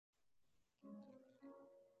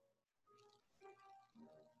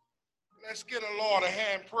Let's get a Lord a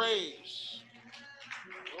hand praise.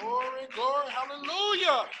 Glory, glory,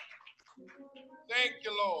 hallelujah. Thank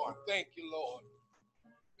you, Lord. Thank you, Lord.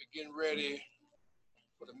 We're getting ready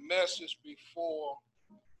for the message before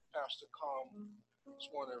Pastor come.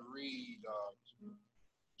 Just want to read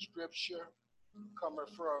scripture coming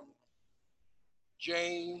from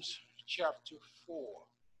James chapter 4.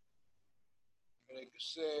 And it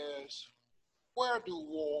says, where do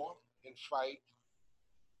war and fight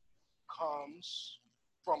comes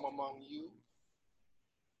from among you?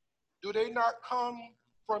 Do they not come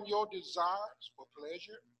from your desires for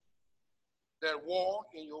pleasure that war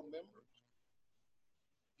in your members?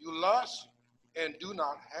 You lust and do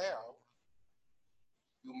not have.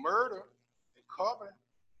 You murder and covet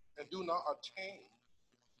and do not attain.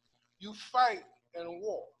 You fight and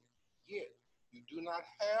war, yet you do not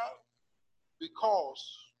have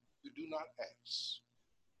because you do not ask.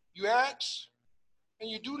 You ask and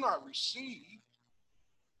you do not receive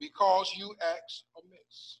because you ask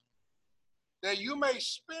amiss, that you may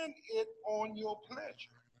spend it on your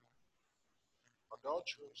pleasure.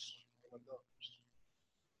 Adulterers and adulterers.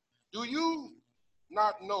 Do you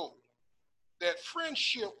not know that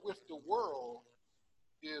friendship with the world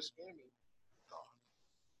is enemy of God?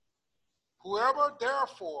 Whoever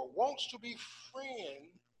therefore wants to be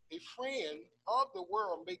a friend of the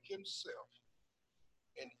world, make himself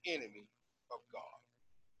an enemy of God.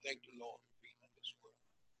 Thank the Lord for reading this word.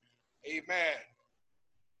 Amen.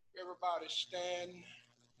 Everybody stand.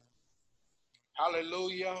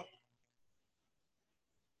 Hallelujah.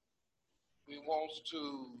 We want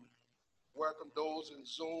to welcome those in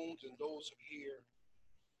Zooms and those here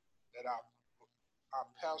that our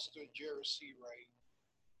pastor, Jerry C. Wright.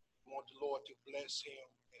 We want the Lord to bless him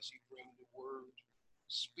as he brings the word,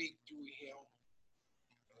 speak through him,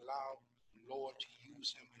 and allow the Lord to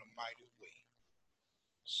use him in a mighty way.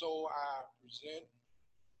 So I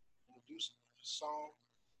introduce the song,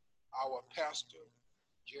 our pastor,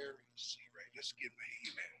 Jerry C. Wright. Let's give him an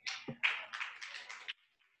amen.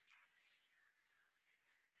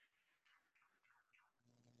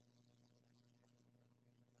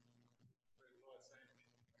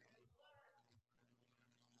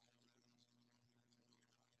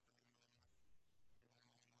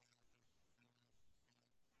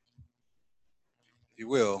 If you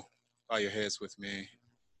will, bow your heads with me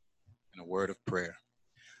in a word of prayer.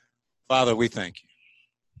 Father, we thank you.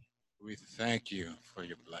 We thank you for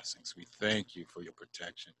your blessings. We thank you for your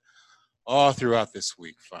protection. All throughout this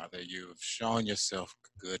week, Father, you have shown yourself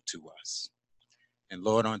good to us. And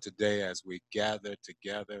Lord, on today, as we gather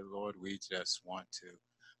together, Lord, we just want to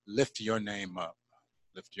lift your name up.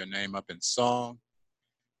 Lift your name up in song.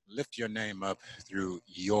 Lift your name up through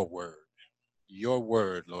your word. Your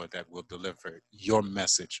word, Lord, that will deliver your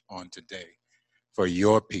message on today for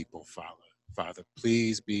your people, Father. Father,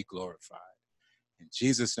 please be glorified. In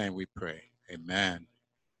Jesus' name we pray. Amen.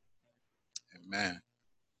 Amen.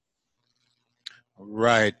 All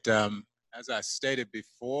right. As I stated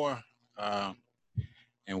before,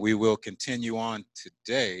 and we will continue on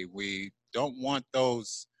today, we don't want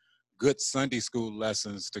those good Sunday school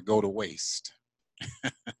lessons to go to waste.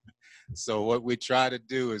 So what we try to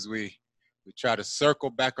do is we try to circle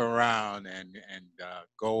back around and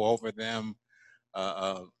go over them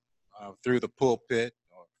through the pulpit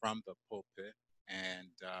or from the pulpit, and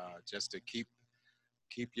just to keep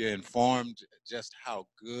you informed just how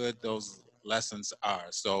good those lessons are.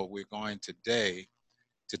 So we're going today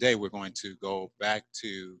we're going to go back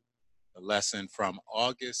to the lesson from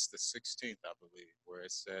August the 16th, I believe, where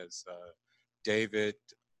it says David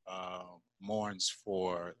mourns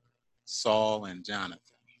for Saul and Jonathan.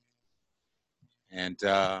 And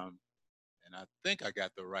I think I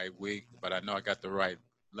got the right week, but I know I got the right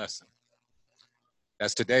lesson.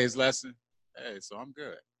 That's today's lesson? Hey, so I'm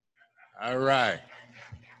good. All right.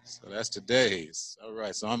 So that's today's. All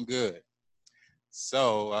right, so I'm good.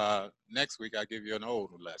 So next week I'll give you an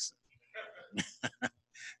old lesson.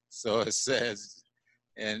 So it says,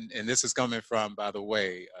 and this is coming from, by the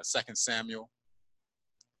way, 2 Samuel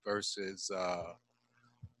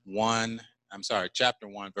chapter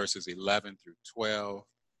 1, verses 11 through 12.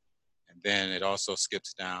 And then it also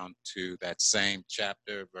skips down to that same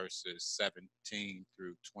chapter, verses 17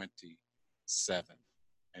 through 27.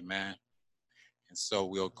 Amen. And so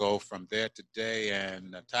we'll go from there today.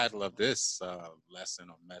 And the title of this lesson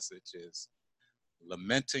or message is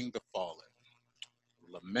Lamenting the Fallen.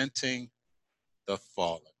 Lamenting the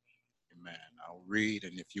Fallen. Amen. I'll read,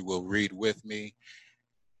 and if you will read with me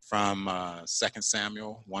from 2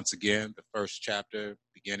 Samuel, once again, the first chapter,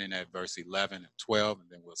 beginning at verse 11 and 12, and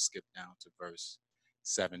then we'll skip down to verse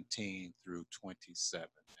 17 through 27.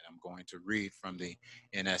 And I'm going to read from the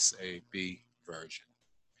NSAB version.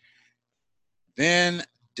 Then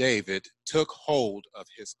David took hold of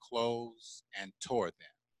his clothes and tore them.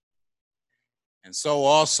 And so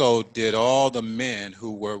also did all the men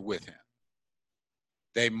who were with him.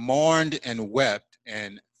 They mourned and wept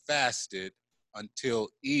and fasted until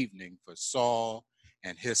evening for Saul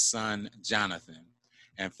and his son Jonathan,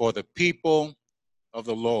 and for the people of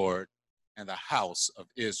the Lord and the house of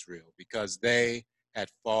Israel, because they had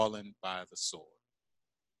fallen by the sword.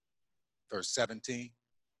 Verse 17.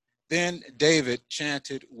 Then David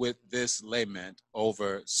chanted with this lament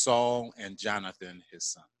over Saul and Jonathan his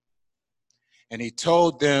son. And he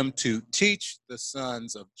told them to teach the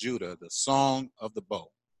sons of Judah the song of the bow.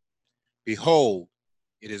 Behold,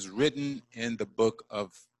 it is written in the book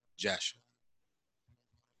of Jasher.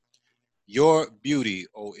 Your beauty,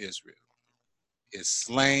 O Israel, is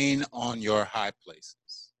slain on your high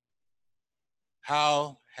places.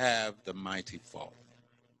 How have the mighty fallen?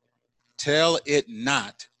 Tell it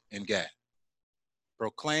not in Gath.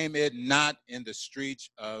 Proclaim it not in the streets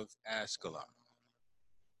of Ashkelon.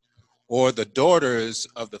 Or the daughters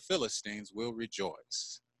of the Philistines will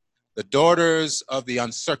rejoice. The daughters of the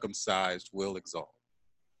uncircumcised will exalt.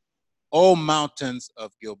 O mountains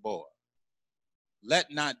of Gilboa,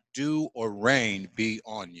 let not dew or rain be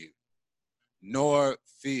on you, nor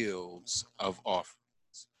fields of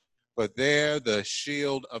offerings. For there the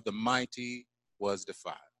shield of the mighty was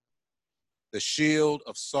defiled, the shield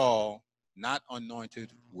of Saul not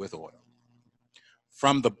anointed with oil.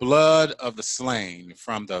 From the blood of the slain,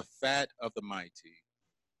 from the fat of the mighty,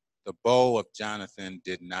 the bow of Jonathan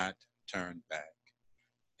did not turn back,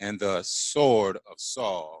 and the sword of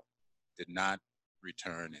Saul did not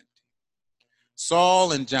return empty.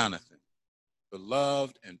 Saul and Jonathan,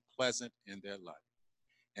 beloved and pleasant in their life,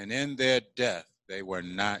 and in their death they were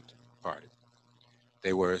not parted.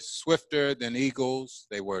 They were swifter than eagles,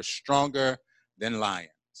 they were stronger than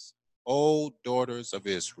lions. O daughters of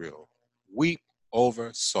Israel, weep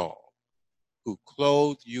over Saul, who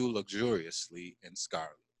clothed you luxuriously in scarlet,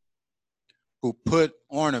 who put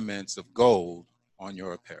ornaments of gold on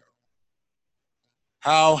your apparel.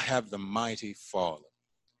 How have the mighty fallen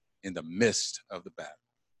in the midst of the battle?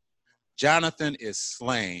 Jonathan is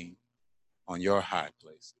slain on your high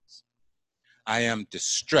places. I am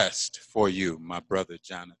distressed for you, my brother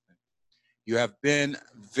Jonathan. You have been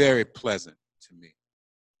very pleasant to me.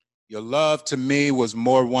 Your love to me was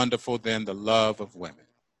more wonderful than the love of women.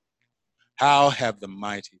 How have the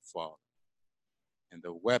mighty fallen, and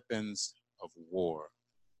the weapons of war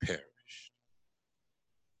perished?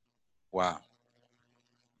 Wow.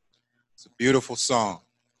 It's a beautiful song,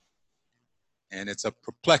 and it's a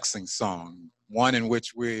perplexing song, one in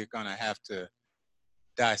which we're going to have to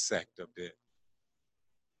dissect a bit.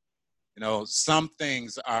 You know, some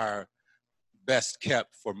things are best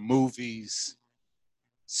kept for movies,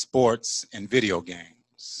 sports, and video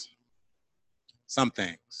games. Some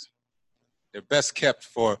things. They're best kept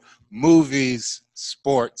for movies,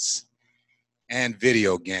 sports, and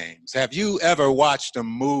video games. Have you ever watched a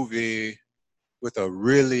movie with a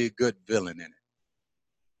really good villain in it?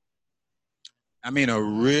 I mean, a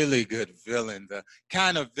really good villain, the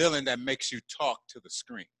kind of villain that makes you talk to the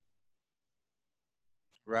screen,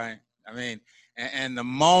 right? I mean, and the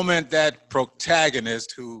moment that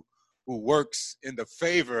protagonist who works in the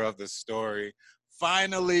favor of the story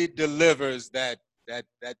finally delivers that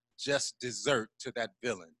just dessert to that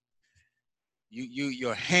villain,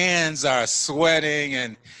 your hands are sweating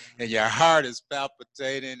and your heart is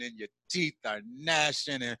palpitating and your teeth are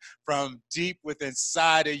gnashing, and from deep within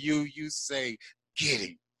inside of you, you say, get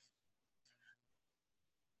him,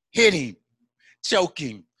 hit him, choke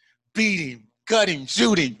him, beat him, cut him,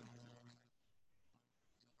 shoot him.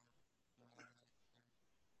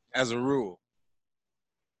 As a rule,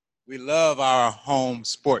 we love our home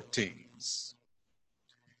sport teams.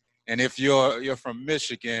 And if you're from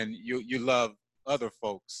Michigan, you love other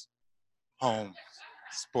folks' home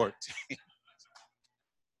sport teams.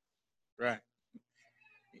 Right.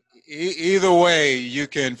 Either way, you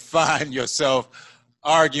can find yourself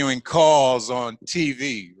arguing calls on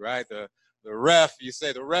TV, right? The ref, you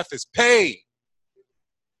say the ref is paid.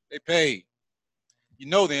 They paid. You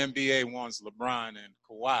know the NBA wants LeBron and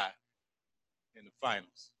Kawhi in the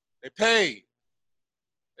finals. They paid.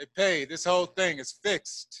 They paid. This whole thing is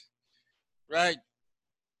fixed, right?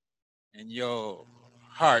 And your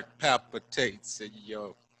heart palpitates and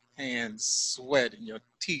your hands sweat and your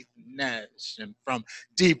teeth gnash, and from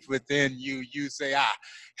deep within you, you say, I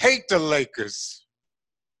hate the Lakers.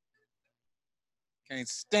 Can't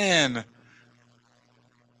stand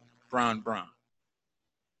Bron.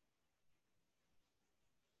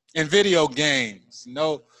 In video games,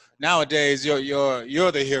 no, nowadays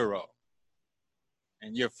you're the hero,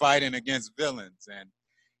 and you're fighting against villains,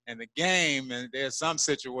 and the game, and there's some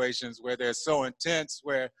situations where they're so intense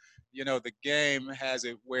where the game has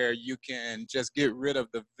it where you can just get rid of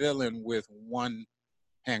the villain with one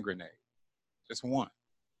hand grenade, just one.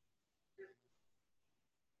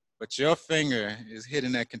 But your finger is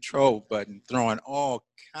hitting that control button, throwing all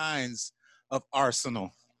kinds of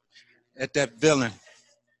arsenal at that villain,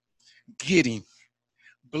 getting,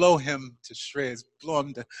 blow him to shreds, blow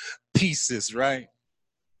him to pieces, right?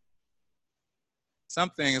 Some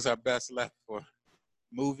things are best left for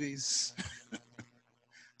movies,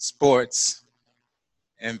 sports,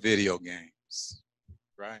 and video games,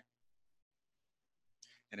 right?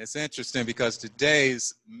 And it's interesting because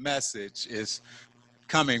today's message is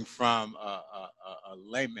coming from a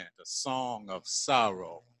lament, a song of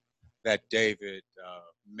sorrow that David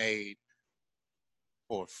made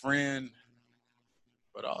for a friend,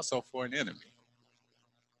 but also for an enemy.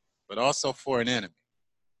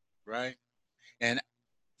 Right? And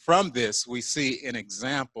from this, we see an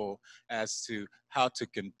example as to how to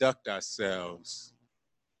conduct ourselves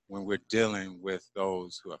when we're dealing with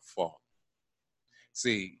those who have fallen.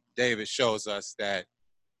 See, David shows us that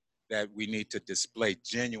we need to display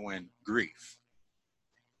genuine grief.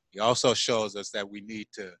 He also shows us that we need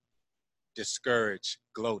to discourage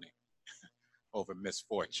gloating over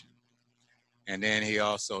misfortune. And then he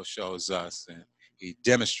also shows us, and he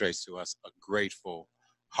demonstrates to us, a grateful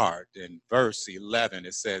heart. In verse 11,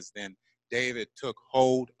 it says, then David took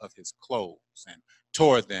hold of his clothes and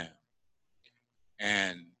tore them.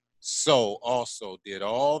 And so also did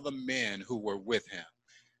all the men who were with him.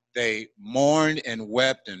 They mourned and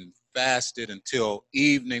wept and fasted until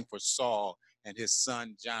evening for Saul and his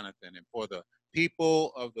son Jonathan, and for the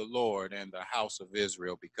people of the Lord and the house of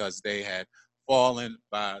Israel, because they had fallen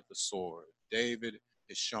by the sword. David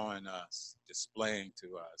is showing us, displaying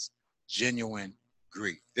to us, genuine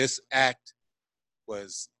grief. This act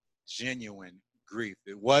was genuine grief.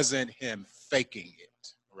 It wasn't him faking it,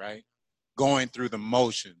 right? Going through the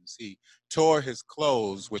motions. He tore his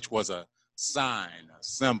clothes, which was a sign, a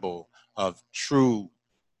symbol of true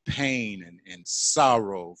pain and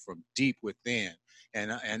sorrow from deep within.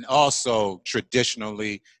 And also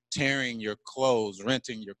traditionally, tearing your clothes,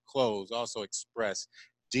 renting your clothes, also expressed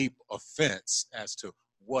deep offense as to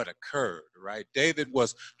what occurred, right? David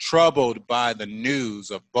was troubled by the news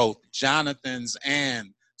of both Jonathan's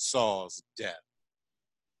and Saul's death.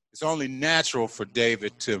 It's only natural for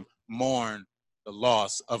David to mourn the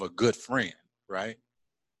loss of a good friend, right?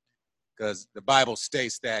 Because the Bible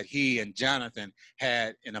states that he and Jonathan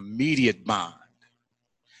had an immediate bond.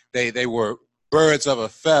 They were birds of a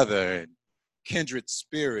feather and kindred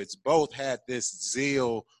spirits. Both had this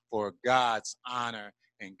zeal for God's honor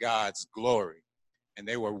and God's glory. And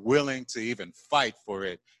they were willing to even fight for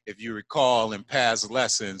it. If you recall in past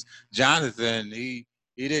lessons, Jonathan, he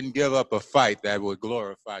didn't give up a fight that would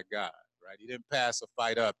glorify God, right? He didn't pass a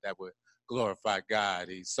fight up that would glorify God.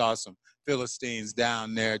 He saw some Philistines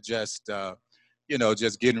down there just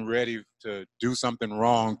getting ready to do something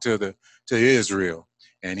wrong to Israel.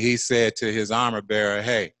 And he said to his armor bearer,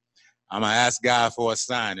 hey, I'm going to ask God for a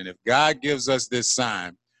sign. And if God gives us this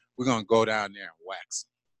sign, we're going to go down there and wax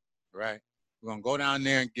him, right? We're going to go down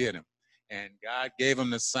there and get him. And God gave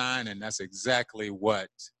him the sign, and that's exactly what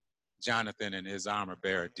Jonathan and his armor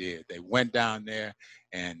bearer did. They went down there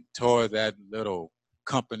and tore that little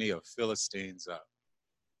company of Philistines up.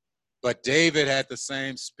 But David had the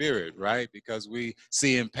same spirit, right? Because we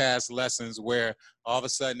see in past lessons where all of a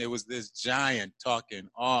sudden it was this giant talking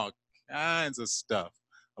all kinds of stuff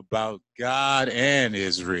about God and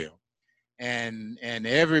Israel. And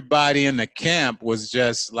everybody in the camp was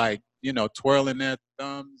just like, twirling their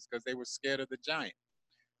thumbs because they were scared of the giant.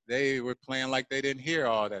 They were playing like they didn't hear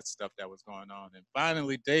all that stuff that was going on. And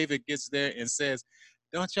finally, David gets there and says,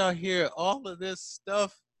 don't y'all hear all of this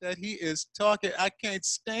stuff that he is talking? I can't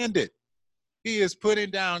stand it. He is putting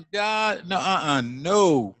down God.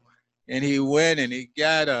 No. And he went and he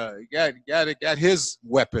got his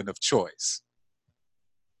weapon of choice.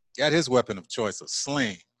 Got his weapon of choice, a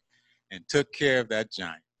sling, and took care of that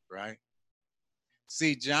giant, right?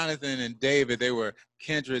 See, Jonathan and David, they were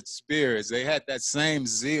kindred spirits. They had that same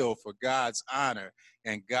zeal for God's honor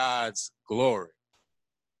and God's glory.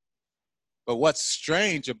 But what's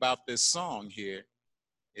strange about this song here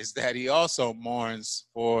is that he also mourns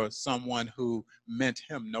for someone who meant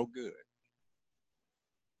him no good.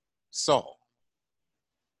 Saul,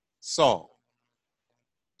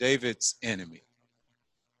 David's enemy.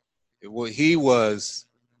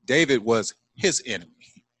 David was his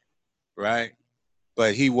enemy, right?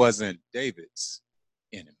 but he wasn't David's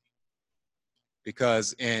enemy.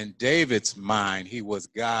 Because in David's mind, he was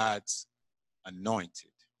God's anointed,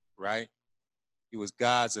 right? He was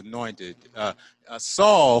God's anointed.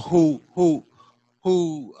 Saul,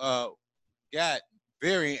 who got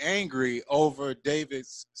very angry over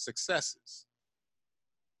David's successes.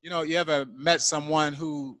 You know, you ever met someone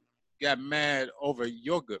who got mad over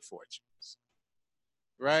your good fortunes,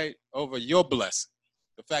 right? Over your blessing,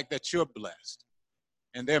 the fact that you're blessed,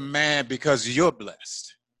 and they're mad because you're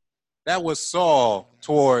blessed. That was Saul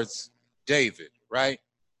towards David, right?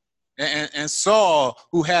 And Saul,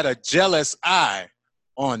 who had a jealous eye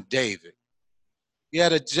on David. He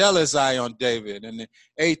had a jealous eye on David. In the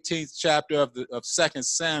 18th chapter of 2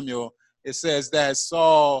 Samuel, it says that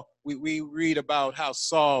Saul, we read about how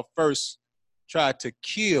Saul first tried to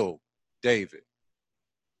kill David.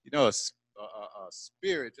 You know, a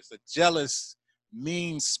spirit, just a jealous,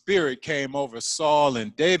 mean spirit came over Saul,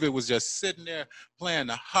 and David was just sitting there playing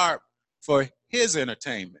the harp for his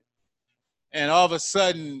entertainment. And all of a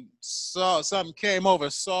sudden, something came over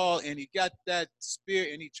Saul, and he got that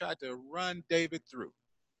spirit, and he tried to run David through.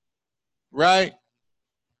 Right?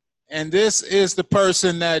 And this is the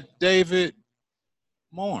person that David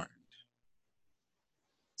mourned.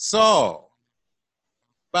 Saul,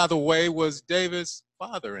 by the way, was David's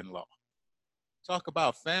father-in-law. Talk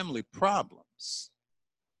about family problems.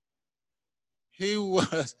 He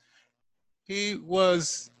was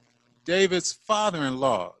David's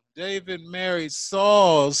father-in-law. David married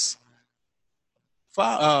Saul's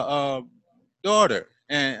daughter,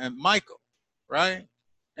 and Michal, right?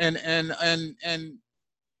 And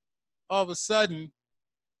all of a sudden,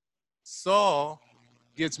 Saul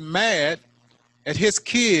gets mad at his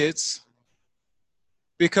kids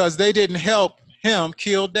because they didn't help him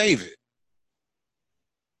kill David.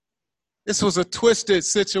 This was a twisted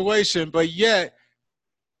situation, but yet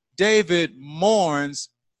David mourns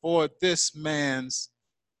for this man's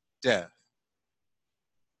death.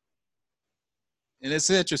 And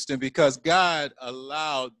it's interesting because God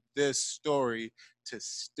allowed this story to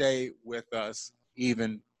stay with us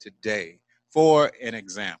even today for an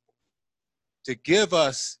example, to give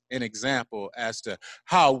us an example as to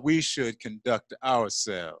how we should conduct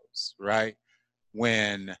ourselves, right?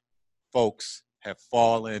 When folks have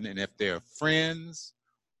fallen, and if they're friends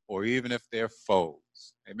or even if they're foes.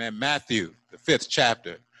 Amen. Matthew, the 5th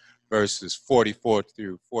chapter, verses 44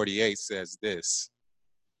 through 48 says this: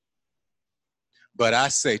 "But I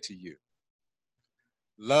say to you,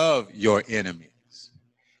 love your enemies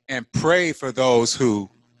and pray for those who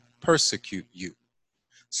persecute you,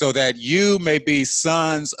 so that you may be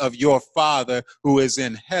sons of your Father who is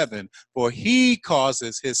in heaven. For he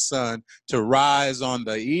causes his sun to rise on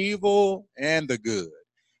the evil and the good,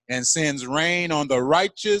 and sends rain on the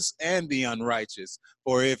righteous and the unrighteous.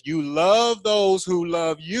 For if you love those who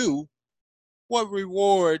love you, what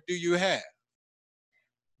reward do you have?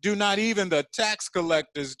 Do not even the tax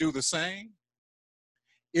collectors do the same?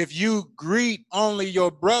 If you greet only your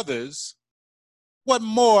brothers, what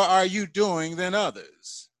more are you doing than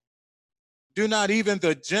others? Do not even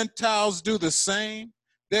the Gentiles do the same?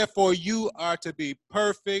 Therefore, you are to be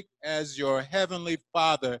perfect as your heavenly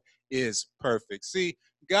Father is perfect." See,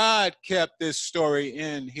 God kept this story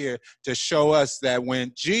in here to show us that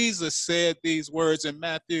when Jesus said these words in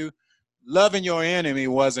Matthew, loving your enemy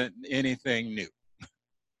wasn't anything new.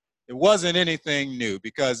 It wasn't anything new,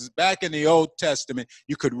 because back in the Old Testament,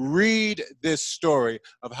 you could read this story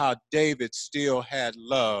of how David still had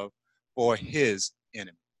love for his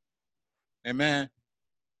enemy. Amen.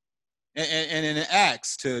 And in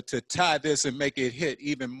Acts, to tie this and make it hit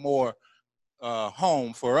even more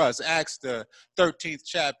home for us, Acts the 13th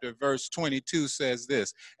chapter, verse 22 says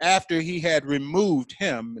this: "After he had removed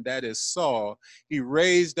him," that is Saul, "he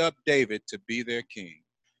raised up David to be their king,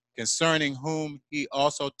 concerning whom he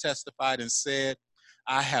also testified and said,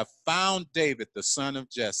 I have found David, the son of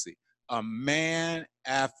Jesse, a man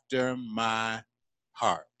after my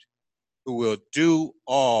heart, who will do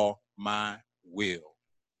all my will."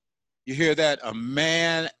 You hear that? A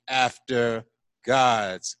man after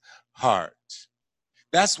God's heart.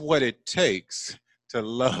 That's what it takes to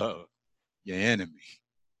love your enemy.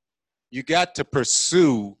 You got to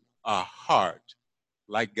pursue a heart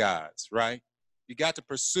like God's, right? You got to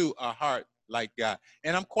pursue a heart like God.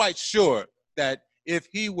 And I'm quite sure that if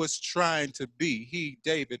he was trying to be,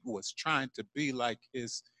 David was trying to be like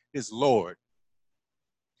his Lord,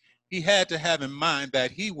 he had to have in mind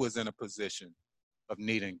that he was in a position of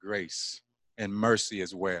needing grace and mercy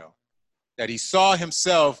as well. That he saw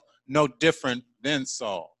himself no different than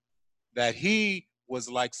Saul. That he was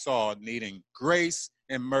like Saul, needing grace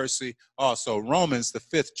and mercy also. Romans, the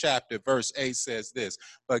 5th chapter, verse 8 says this,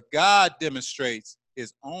 but God demonstrates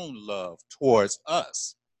his own love towards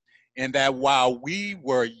us, in that while we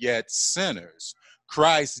were yet sinners,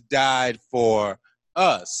 Christ died for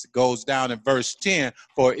us. Goes down in verse 10,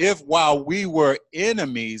 for if while we were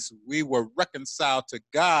enemies, we were reconciled to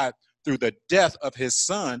God through the death of his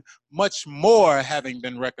son, much more having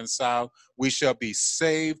been reconciled, we shall be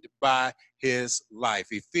saved by his life.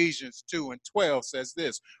 Ephesians 2:12 says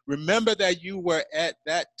this, remember that you were at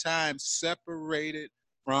that time separated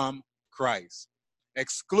from Christ,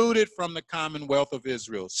 excluded from the commonwealth of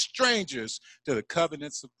Israel, strangers to the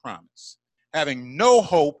covenants of promise, having no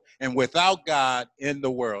hope and without God in the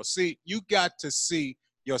world. See, you got to see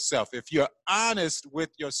yourself. If you're honest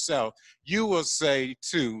with yourself, you will say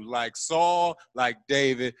too, like Saul, like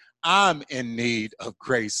David, I'm in need of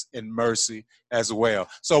grace and mercy as well.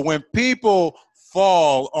 So when people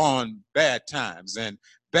fall on bad times and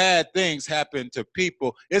bad things happen to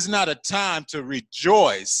people, it's not a time to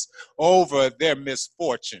rejoice over their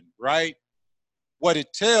misfortune, right? What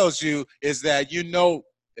it tells you is that, you know,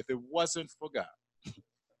 if it wasn't for God,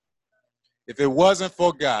 if it wasn't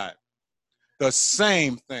for God, the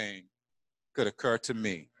same thing could occur to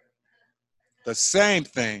me. The same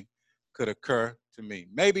thing could occur to me.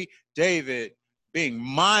 Maybe David, being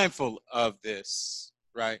mindful of this,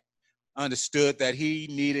 right, understood that he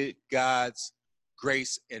needed God's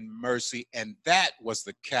grace and mercy, and that was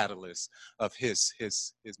the catalyst of his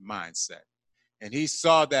mindset. And he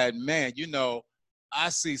saw that, man, you know, I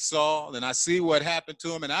see Saul and I see what happened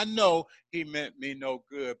to him, and I know he meant me no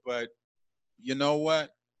good, but you know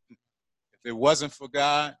what? If it wasn't for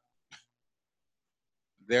God,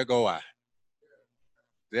 there go I.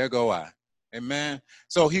 There go I. Amen.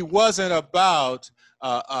 So he wasn't about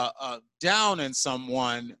downing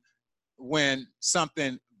someone when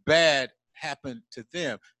something bad happened to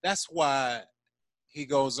them. That's why he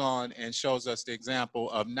goes on and shows us the example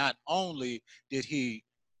of not only did he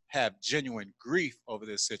have genuine grief over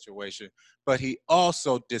this situation, but he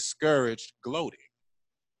also discouraged gloating.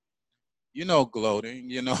 You know, gloating,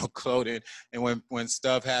 gloating. And when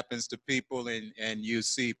stuff happens to people and you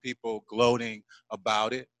see people gloating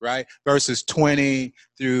about it, right? Verses 20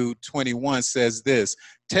 through 21 says this,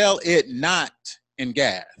 tell it not in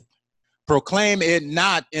Gath, proclaim it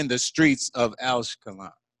not in the streets of Ascalon,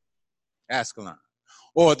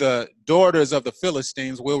 or the daughters of the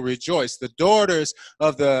Philistines will rejoice. The daughters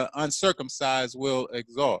of the uncircumcised will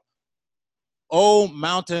exult. O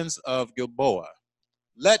mountains of Gilboa,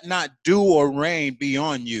 let not dew or rain be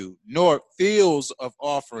on you, nor fields of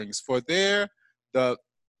offerings, for there the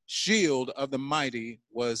shield of the mighty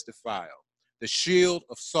was defiled, the shield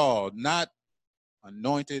of Saul not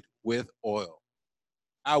anointed with oil.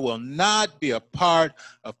 I will not be a part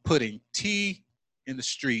of putting tea in the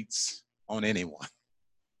streets on anyone.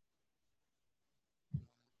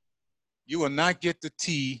 You will not get the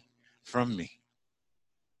tea from me.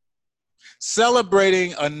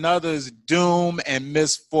 Celebrating another's doom and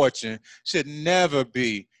misfortune should never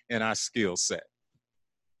be in our skill set.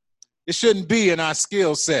 It shouldn't be in our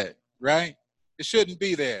skill set, right? It shouldn't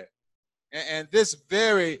be there. And this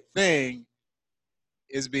very thing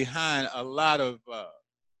is behind a lot of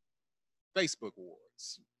Facebook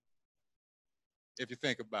wars, if you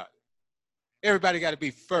think about it. Everybody got to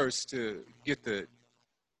be first to get the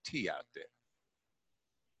tea out there.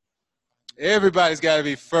 Everybody's got to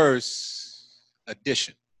be first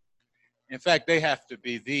edition. In fact, they have to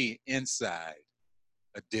be the inside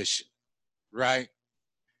edition, right?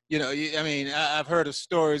 You know, I mean, I've heard of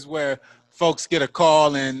stories where folks get a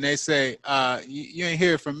call and they say, you ain't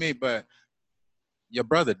hear from me, but your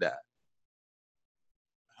brother died.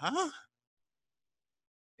 Huh?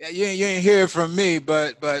 Yeah, you ain't hear from me,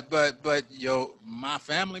 but my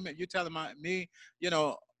family, you telling me,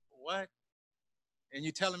 what? And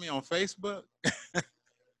you telling me on Facebook?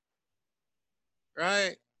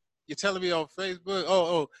 Right? You're telling me on Facebook,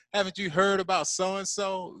 oh, haven't you heard about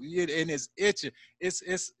so-and-so? And it's itching.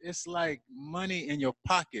 It's like money in your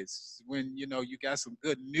pockets when, you got some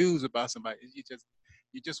good news about somebody.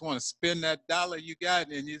 You just want to spend that dollar you got,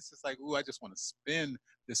 and it's just like, ooh, I just want to spend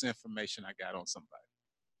this information I got on somebody.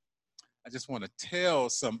 I just want to tell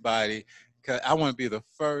somebody, because I want to be the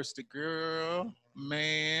first. Girl,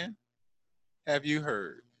 man, have you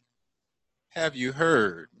heard? Have you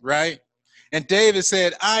heard, right? And David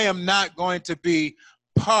said, I am not going to be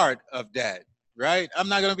part of that, right? I'm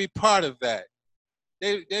not going to be part of that.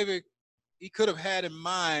 David, he could have had in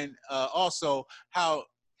mind also how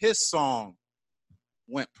his song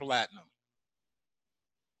went platinum,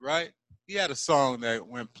 right? He had a song that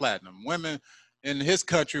went platinum. Women in his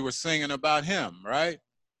country were singing about him, right?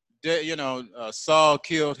 Saul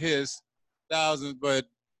killed his thousands, but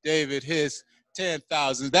David his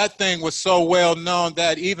 10,000. That thing was so well known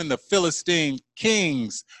that even the Philistine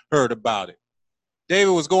kings heard about it.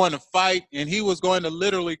 David was going to fight, and he was going to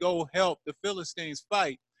literally go help the Philistines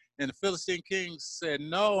fight. And the Philistine kings said,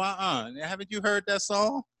 no, haven't you heard that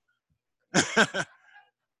song?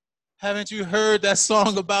 Haven't you heard that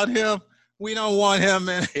song about him? We don't want him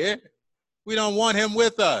in here. We don't want him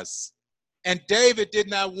with us. And David did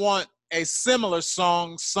not want a similar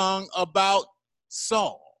song sung about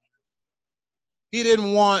Saul. He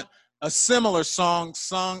didn't want a similar song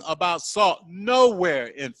sung about Saul. Nowhere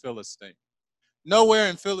in Philistine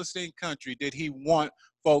country did he want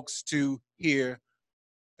folks to hear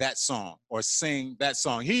that song or sing that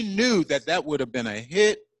song. He knew that that would have been a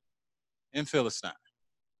hit in Philistine.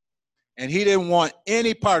 And he didn't want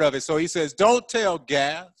any part of it. So he says, don't tell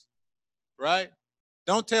Gath, right?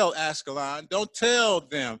 Don't tell Ashkelon. Don't tell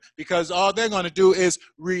them, because all they're going to do is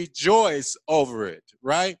rejoice over it,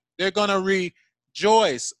 right? They're going to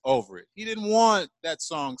rejoice over it. He didn't want that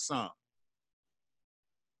song sung.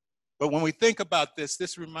 But when we think about this,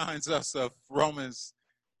 this reminds us of Romans,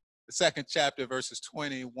 the 2nd chapter, verses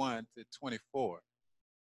 21 to 24.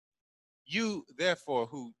 You, therefore,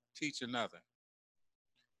 who teach another,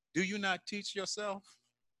 do you not teach yourself?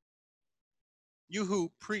 You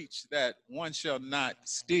who preach that one shall not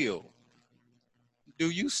steal, do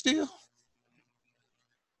you steal?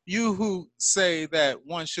 You who say that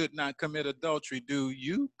one should not commit adultery, do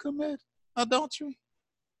you commit adultery?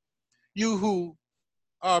 You who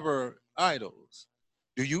harbor idols,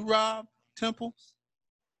 do you rob temples?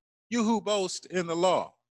 You who boast in the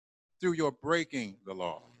law through your breaking the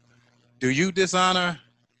law, do you dishonor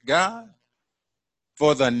God?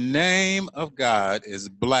 For the name of God is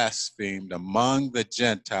blasphemed among the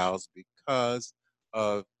Gentiles because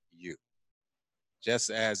of you, just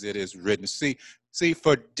as it is written. See,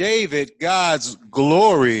 for David, God's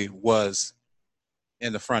glory was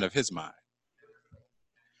in the front of his mind.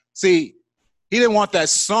 See, he didn't want that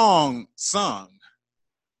song sung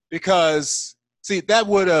because, see, that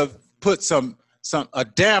would have put a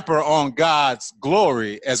damper on God's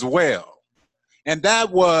glory as well. And that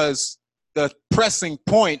was the pressing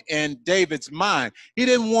point in David's mind. He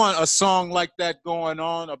didn't want a song like that going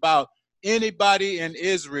on about anybody in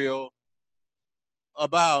Israel,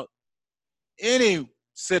 about any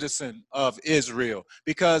citizen of Israel,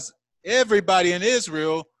 because everybody in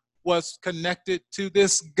Israel was connected to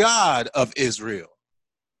this God of Israel.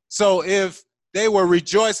 So if they were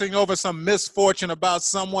rejoicing over some misfortune about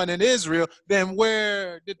someone in Israel, then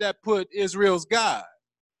where did that put Israel's God?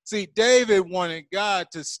 See, David wanted God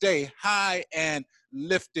to stay high and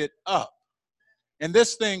lifted up. And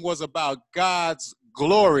this thing was about God's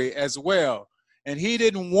glory as well. And he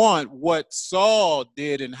didn't want what Saul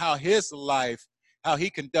did and how he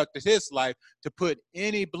conducted his life to put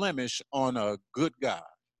any blemish on a good God.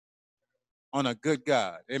 On a good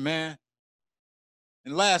God. Amen.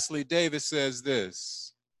 And lastly, David says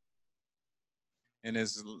this in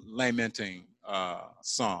his lamenting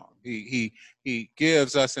song. He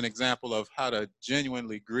gives us an example of how to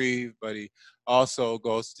genuinely grieve, but he also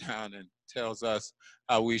goes down and tells us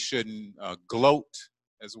how we shouldn't gloat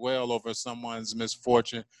as well over someone's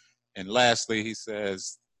misfortune. And lastly, he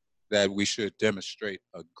says that we should demonstrate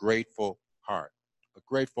a grateful heart. A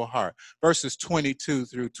grateful heart. Verses 22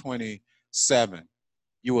 through 27,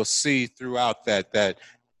 you will see throughout that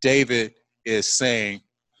David is saying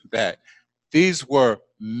that these were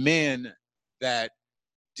men that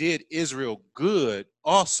did Israel good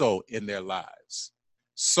also in their lives.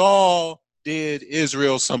 Saul did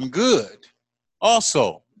Israel some good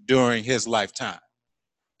also during his lifetime.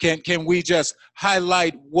 Can we just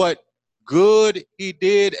highlight what good he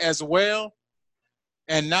did as well,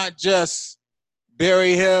 and not just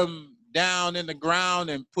bury him down in the ground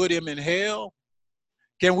and put him in hell?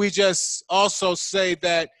 Can we just also say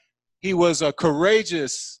that he was a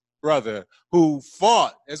courageous brother who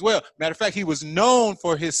fought as well? Matter of fact, he was known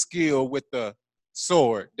for his skill with the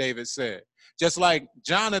sword, David said. Just like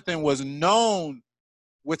Jonathan was known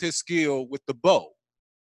with his skill with the bow.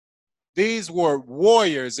 These were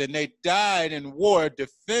warriors, and they died in war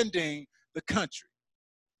defending the country.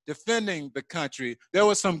 Defending the country. There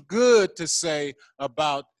was some good to say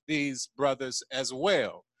about these brothers as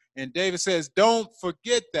well. And David says, don't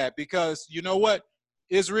forget that, because you know what?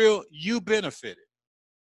 Israel, you benefited.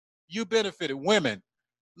 You benefited. Women,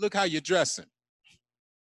 look how you're dressing,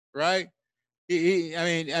 right? He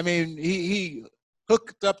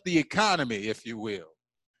hooked up the economy, if you will.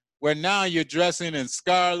 where now you're dressing in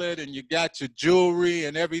scarlet and you got your jewelry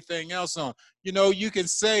and everything else on. You know, you can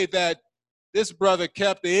say that this brother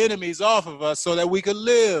kept the enemies off of us so that we could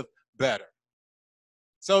live better.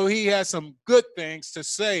 So he had some good things to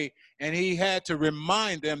say, and he had to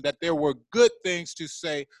remind them that there were good things to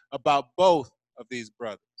say about both of these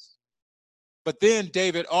brothers. But then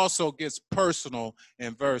David also gets personal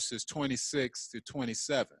in verses 26 to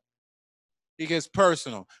 27. He gets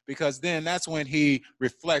personal because then that's when he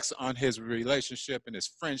reflects on his relationship and his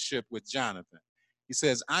friendship with Jonathan. He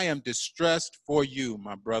says, I am distressed for you,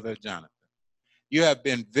 my brother Jonathan. You have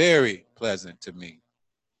been very pleasant to me.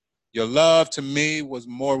 Your love to me was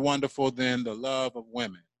more wonderful than the love of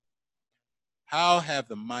women. How have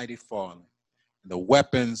the mighty fallen and the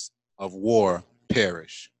weapons of war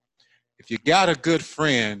perished? If you got a good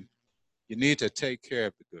friend, you need to take care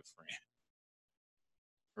of the good friend,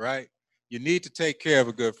 right? You need to take care of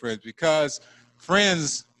a good friend because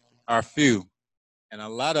friends are few, and a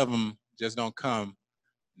lot of them just don't come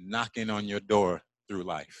knocking on your door through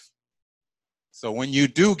life. So when you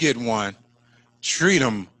do get one, treat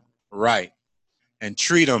them right and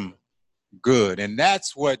treat them good. And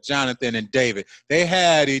that's what Jonathan and David, they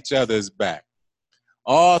had each other's back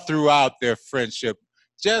all throughout their friendship.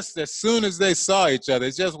 Just as soon as they saw each other,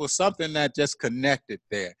 it just was something that just connected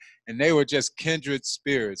there. And they were just kindred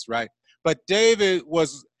spirits, right? But David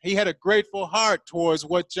he had a grateful heart towards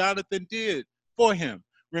what Jonathan did for him.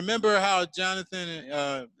 Remember how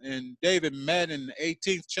Jonathan and David met in the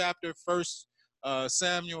 18th chapter, 1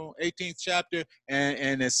 Samuel 18th chapter,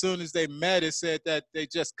 and as soon as they met, it said that they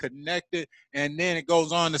just connected. And then it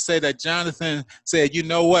goes on to say that Jonathan said, you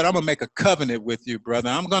know what, I'm going to make a covenant with you,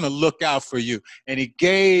 brother. I'm going to look out for you. And he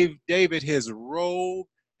gave David his robe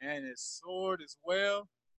and his sword as well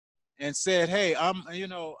and said, hey,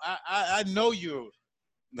 I know you're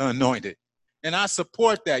anointed. And I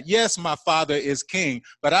support that. Yes, my father is king,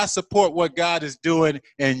 but I support what God is doing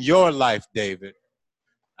in your life, David.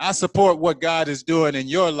 I support what God is doing in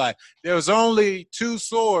your life. There was only 2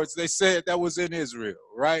 swords, they said, that was in Israel,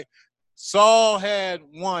 right? Saul had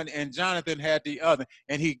one and Jonathan had the other.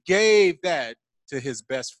 And he gave that to his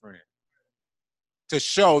best friend to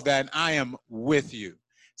show that I am with you.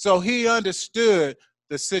 So he understood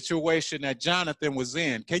the situation that Jonathan was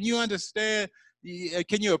in. Can you understand?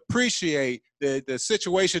 Can you appreciate the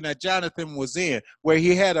situation that Jonathan was in, where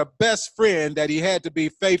he had a best friend that he had to be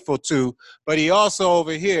faithful to, but he also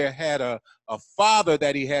over here had a father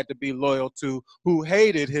that he had to be loyal to who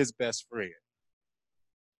hated his best friend?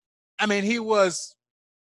 I mean, he was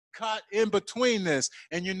caught in between this.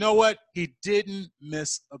 And you know what? He didn't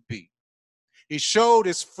miss a beat. He showed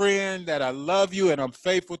his friend that I love you and I'm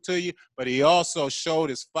faithful to you, but he also showed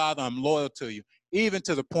his father I'm loyal to you, even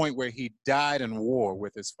to the point where he died in war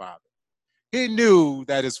with his father. He knew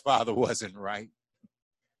that his father wasn't right.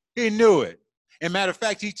 He knew it. As a matter of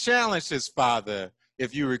fact, he challenged his father.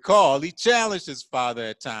 If you recall, he challenged his father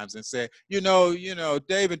at times and said, you know,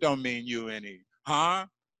 David don't mean you any harm.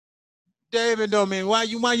 David don't mean, why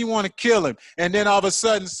you want to kill him? And then all of a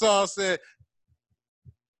sudden Saul said,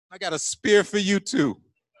 I got a spear for you too.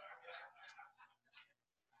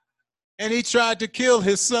 And he tried to kill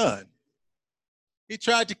his son. He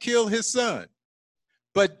tried to kill his son.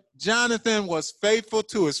 But Jonathan was faithful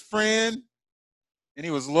to his friend, and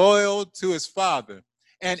he was loyal to his father.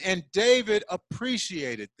 And David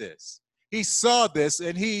appreciated this. He saw this,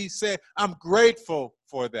 and he said, I'm grateful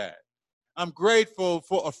for that. I'm grateful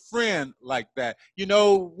for a friend like that. You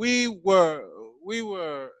know, we were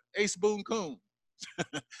Ace Boone Coon.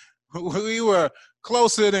 We were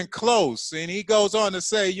closer than close. And he goes on to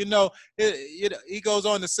say, he goes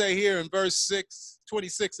on to say here in verse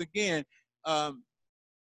 26 again,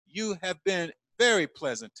 you have been very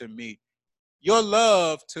pleasant to me. Your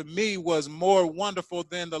love to me was more wonderful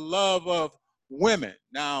than the love of women.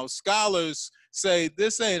 Now, scholars say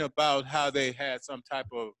this ain't about how they had some type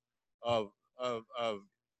of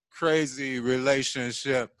crazy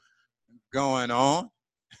relationship going on.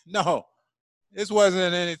 No. This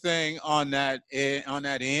wasn't anything on that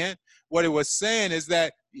end. What it was saying is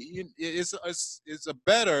that it's a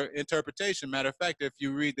better interpretation. Matter of fact, if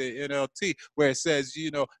you read the NLT, where it says,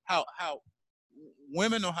 how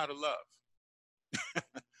women know how to love.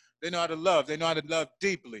 They know how to love. They know how to love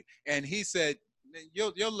deeply. And he said,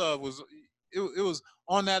 your love was it was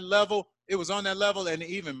on that level. It was on that level, and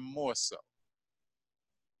even more so.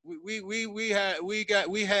 We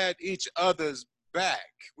had each other's back.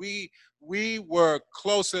 We were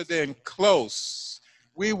closer than close.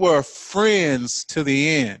 We were friends to the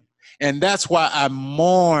end. And that's why I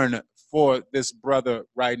mourn for this brother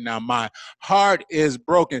right now. My heart is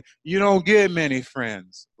broken. You don't get many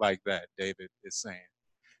friends like that, David is saying.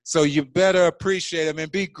 So you better appreciate them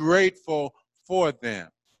and be grateful for them.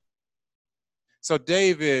 So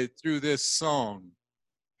David, through this song,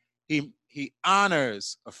 he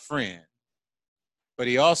honors a friend, but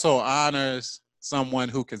he also honors someone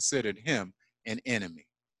who considered him an enemy.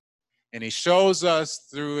 And he shows us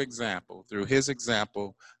through his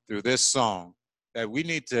example, through this song, that we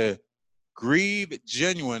need to grieve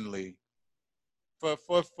genuinely for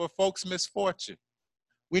folks' misfortune.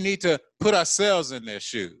 We need to put ourselves in their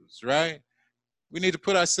shoes, right? We need to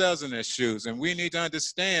put ourselves in their shoes, and we need to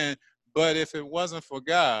understand, but if it wasn't for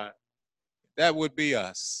God, that would be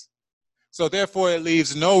us. So therefore, it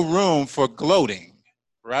leaves no room for gloating,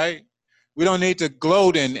 right? We don't need to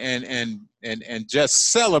gloat and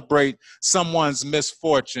just celebrate someone's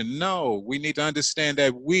misfortune. No, we need to understand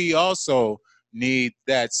that we also need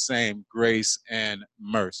that same grace and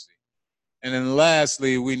mercy. And then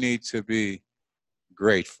lastly, we need to be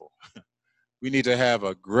grateful. We need to have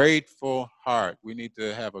a grateful heart. We need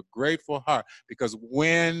to have a grateful heart because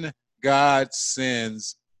when God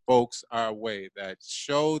sends folks our way that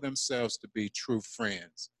show themselves to be true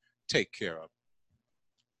friends, take care of them.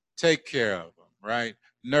 Take care of them, right?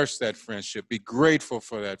 Nurse that friendship. Be grateful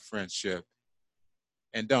for that friendship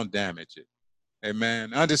and don't damage it.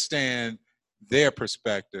 Amen. Understand their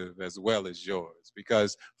perspective as well as yours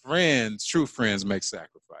because friends, true friends, make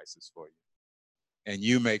sacrifices for you and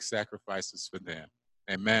you make sacrifices for them.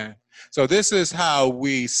 Amen. So this is how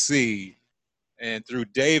we see, and through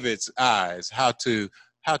David's eyes, how to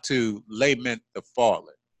lament the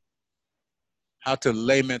fallen. How to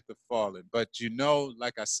lament the fallen. But you know,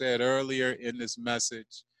 like I said earlier in this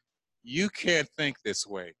message, you can't think this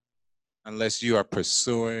way unless you are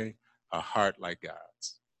pursuing a heart like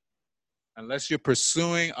God's. Unless you're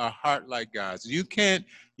pursuing a heart like God's. You can't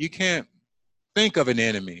think of an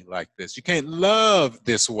enemy like this. You can't love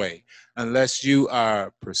this way unless you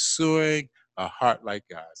are pursuing a heart like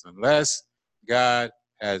God's. Unless God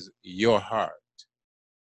has your heart,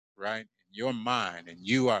 right? Your mind, and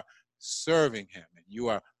you are serving him, and you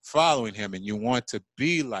are following him, and you want to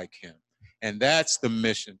be like him. And that's the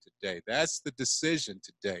mission today. That's the decision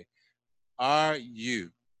today. Are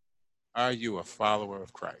you a follower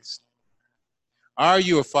of Christ? Are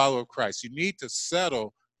you a follower of Christ? You need to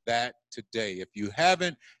settle that today. If you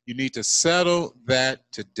haven't, you need to settle that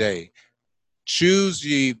today. Choose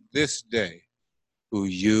ye this day who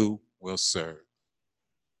you will serve.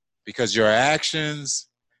 Because your actions,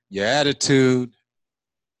 your attitude,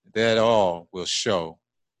 that all will show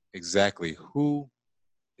exactly who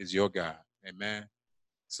is your God. Amen.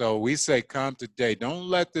 So we say, come today. Don't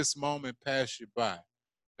let this moment pass you by.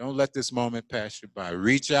 Don't let this moment pass you by.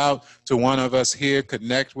 Reach out to one of us here,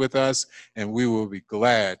 connect with us, and we will be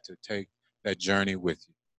glad to take that journey with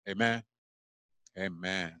you. Amen.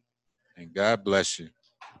 Amen. And God bless you.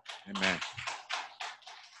 Amen.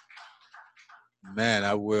 Man,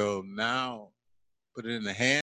 I will now put it in the hands